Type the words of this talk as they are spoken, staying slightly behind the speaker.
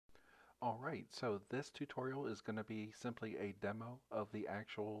Alright, so this tutorial is going to be simply a demo of the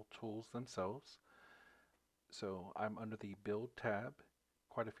actual tools themselves. So I'm under the Build tab,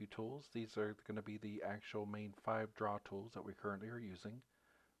 quite a few tools. These are going to be the actual main 5 draw tools that we currently are using.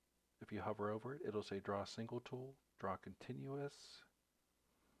 If you hover over it, it'll say Draw Single Tool, Draw Continuous,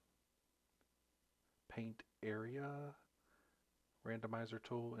 Paint Area, Randomizer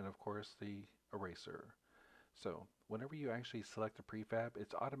tool, and of course the Eraser. So whenever you actually select a prefab,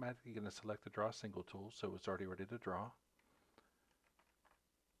 it's automatically going to select the Draw Single tool, so it's already ready to draw.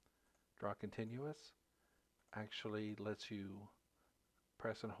 Draw Continuous actually lets you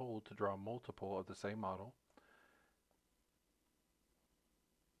press and hold to draw multiple of the same model.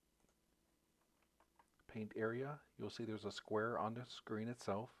 Paint Area, you'll see there's a square on the screen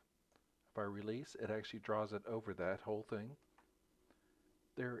itself. If I release, it actually draws it over that whole thing.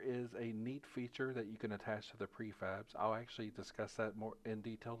 There is a neat feature that you can attach to the prefabs. I'll actually discuss that more in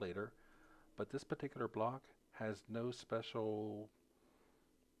detail later. But this particular block has no special,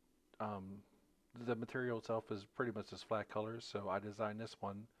 the material itself is pretty much just flat colors, so I designed this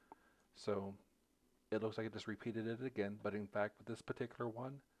one so it looks like it just repeated it again, but in fact with this particular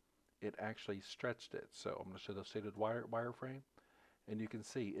one, it actually stretched it. So I'm going to show the shaded wireframe, and you can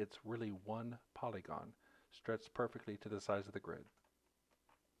see it's really one polygon, stretched perfectly to the size of the grid.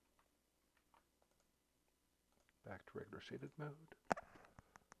 Back to regular shaded mode.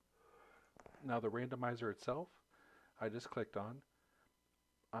 Now the randomizer itself, I just clicked on.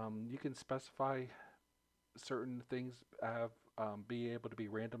 You can specify certain things be able to be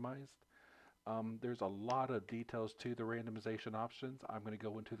randomized. There's a lot of details to the randomization options. I'm going to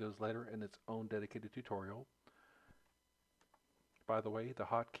go into those later in its own dedicated tutorial. By the way, the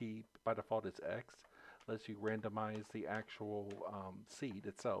hotkey by default is X. Lets you randomize the actual seed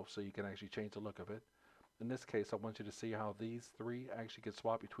itself, so you can actually change the look of it. In this case, I want you to see how these three actually get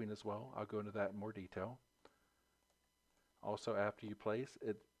swapped between as well. I'll go into that in more detail. Also, after you place,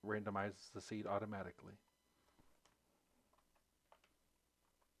 it randomizes the seed automatically.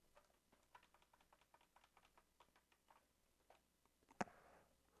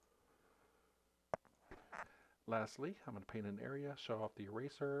 Lastly, I'm going to paint an area, show off the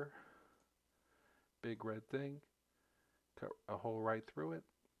eraser, big red thing, cut a hole right through it.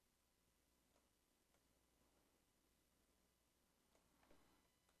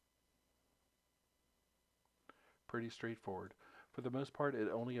 Pretty straightforward. For the most part, it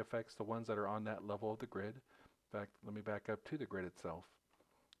only affects the ones that are on that level of the grid. In fact, let me back up to the grid itself.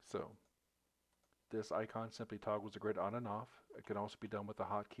 So this icon simply toggles the grid on and off. It can also be done with the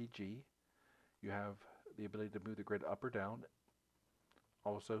hotkey G. You have the ability to move the grid up or down.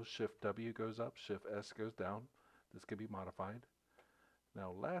 Also, Shift W goes up, Shift S goes down. This can be modified.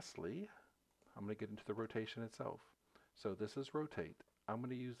 Now lastly, I'm going to get into the rotation itself. So this is rotate. I'm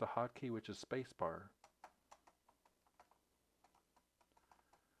going to use the hotkey, which is spacebar.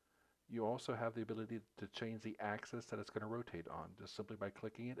 You also have the ability to change the axis that it's going to rotate on. Just simply by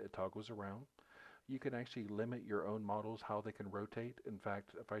clicking it, it toggles around. You can actually limit your own models how they can rotate. In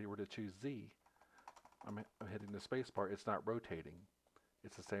fact, if I were to choose Z, I'm hitting the spacebar, it's not rotating.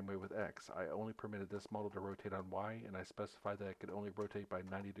 It's the same way with X. I only permitted this model to rotate on Y, and I specified that it could only rotate by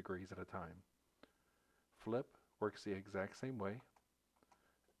 90 degrees at a time. Flip works the exact same way.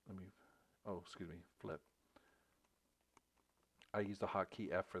 Flip. I use the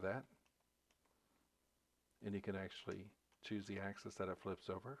hotkey F for that. And you can actually choose the axis that it flips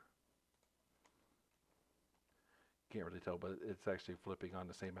over. Can't really tell, but it's actually flipping on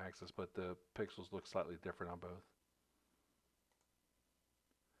the same axis, but the pixels look slightly different on both.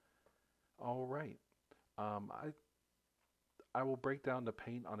 All right. I will break down the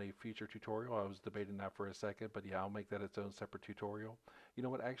paint on a future tutorial. I was debating that for a second, but yeah, I'll make that its own separate tutorial. You know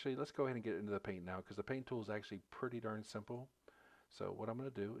what, actually, let's go ahead and get into the paint now, because the paint tool is actually pretty darn simple. So what I'm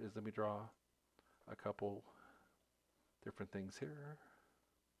going to do is let me draw a couple different things here.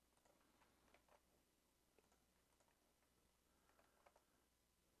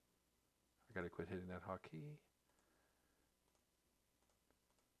 I gotta quit hitting that hotkey.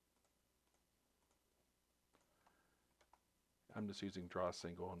 I'm just using draw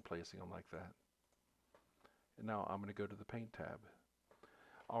single and placing them like that. And now I'm going to go to the paint tab.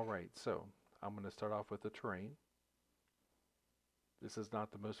 Alright, so I'm going to start off with the terrain. This is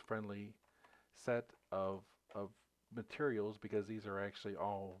not the most friendly set of materials because these are actually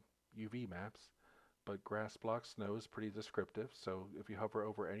all UV maps, but grass, block, snow is pretty descriptive. So if you hover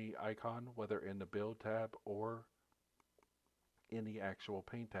over any icon, whether in the build tab or in the actual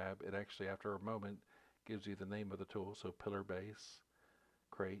paint tab, it actually after a moment gives you the name of the tool. So pillar base,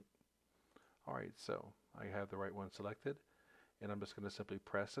 crate. Alright, so I have the right one selected, and I'm just going to simply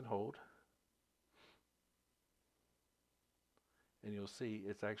press and hold and you'll see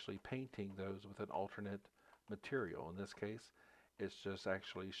it's actually painting those with an alternate material. In this case, it's just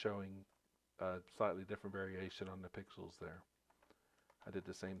actually showing a slightly different variation on the pixels there. I did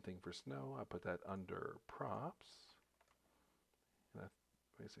the same thing for snow. I put that under props, and I'm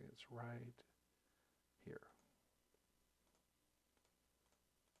facing it's right here.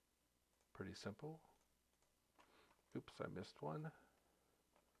 Pretty simple. Oops, I missed one.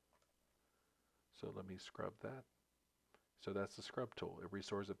 So let me scrub that. So that's the scrub tool. It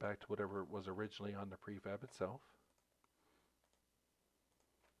restores it back to whatever it was originally on the prefab itself.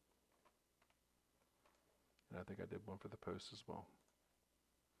 And I think I did one for the post as well.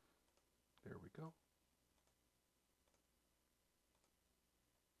 There we go.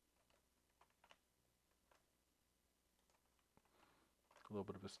 A little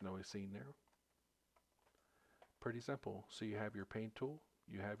bit of a snowy scene there. Pretty simple. So you have your paint tool,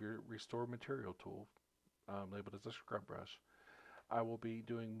 you have your restore material tool, labeled as a scrub brush. I will be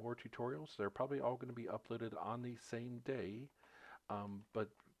doing more tutorials. They're probably all going to be uploaded on the same day, but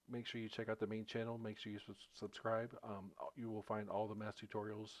make sure you check out the main channel. Make sure you subscribe. You will find all the MAST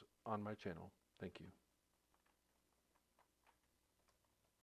tutorials on my channel. Thank you.